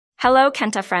Hello,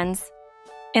 Kenta friends.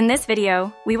 In this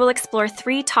video, we will explore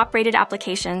 3 top-rated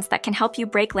applications that can help you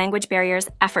break language barriers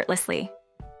effortlessly.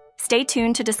 Stay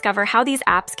tuned to discover how these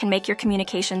apps can make your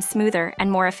communication smoother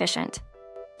and more efficient.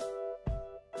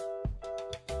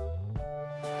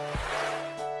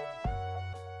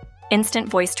 Instant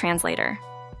Voice Translator.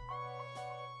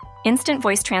 Instant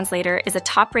Voice Translator is a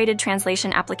top-rated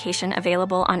translation application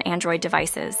available on Android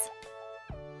devices.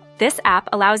 This app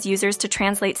allows users to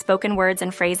translate spoken words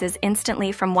and phrases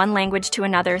instantly from one language to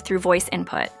another through voice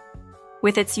input.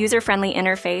 With its user-friendly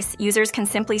interface, users can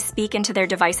simply speak into their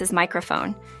device's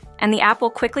microphone, and the app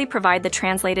will quickly provide the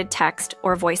translated text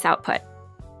or voice output.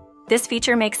 This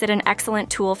feature makes it an excellent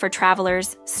tool for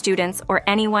travelers, students, or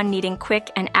anyone needing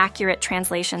quick and accurate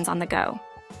translations on the go.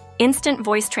 Instant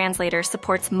Voice Translator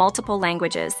supports multiple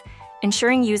languages,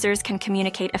 ensuring users can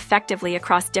communicate effectively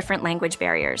across different language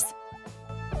barriers.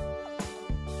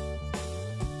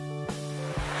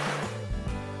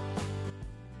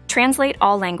 Translate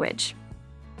All Language.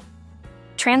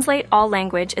 Translate All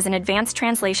Language is an advanced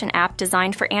translation app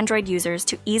designed for Android users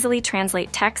to easily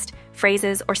translate text,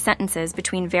 phrases, or sentences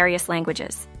between various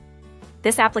languages.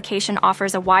 This application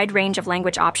offers a wide range of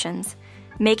language options,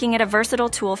 making it a versatile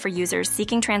tool for users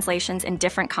seeking translations in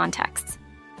different contexts.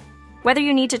 Whether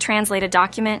you need to translate a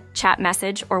document, chat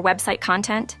message, or website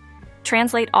content,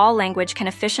 Translate All Language can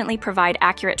efficiently provide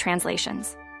accurate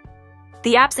translations.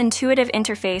 The app's intuitive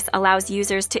interface allows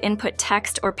users to input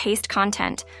text or paste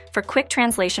content for quick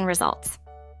translation results.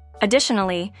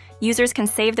 Additionally, users can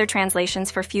save their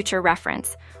translations for future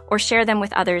reference or share them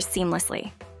with others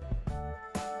seamlessly.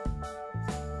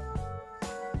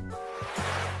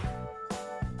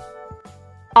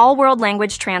 All World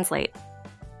Language Translate.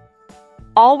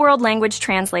 All World Language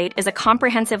Translate is a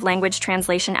comprehensive language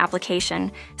translation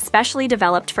application specially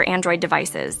developed for Android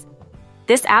devices.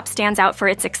 This app stands out for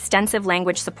its extensive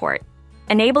language support,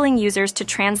 enabling users to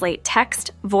translate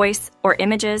text, voice, or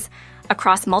images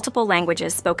across multiple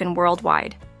languages spoken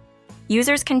worldwide.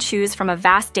 Users can choose from a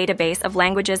vast database of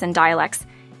languages and dialects,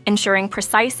 ensuring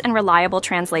precise and reliable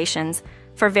translations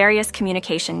for various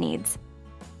communication needs.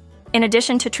 In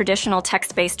addition to traditional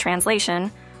text-based translation,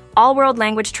 All World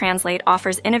Language Translate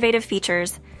offers innovative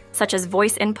features such as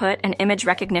voice input and image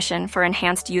recognition for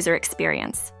enhanced user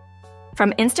experience.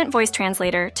 From Instant Voice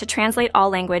Translator to Translate All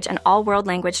Language and All World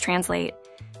Language Translate,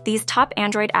 these top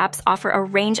Android apps offer a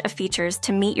range of features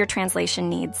to meet your translation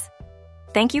needs.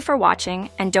 Thank you for watching,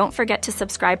 and don't forget to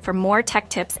subscribe for more tech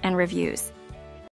tips and reviews.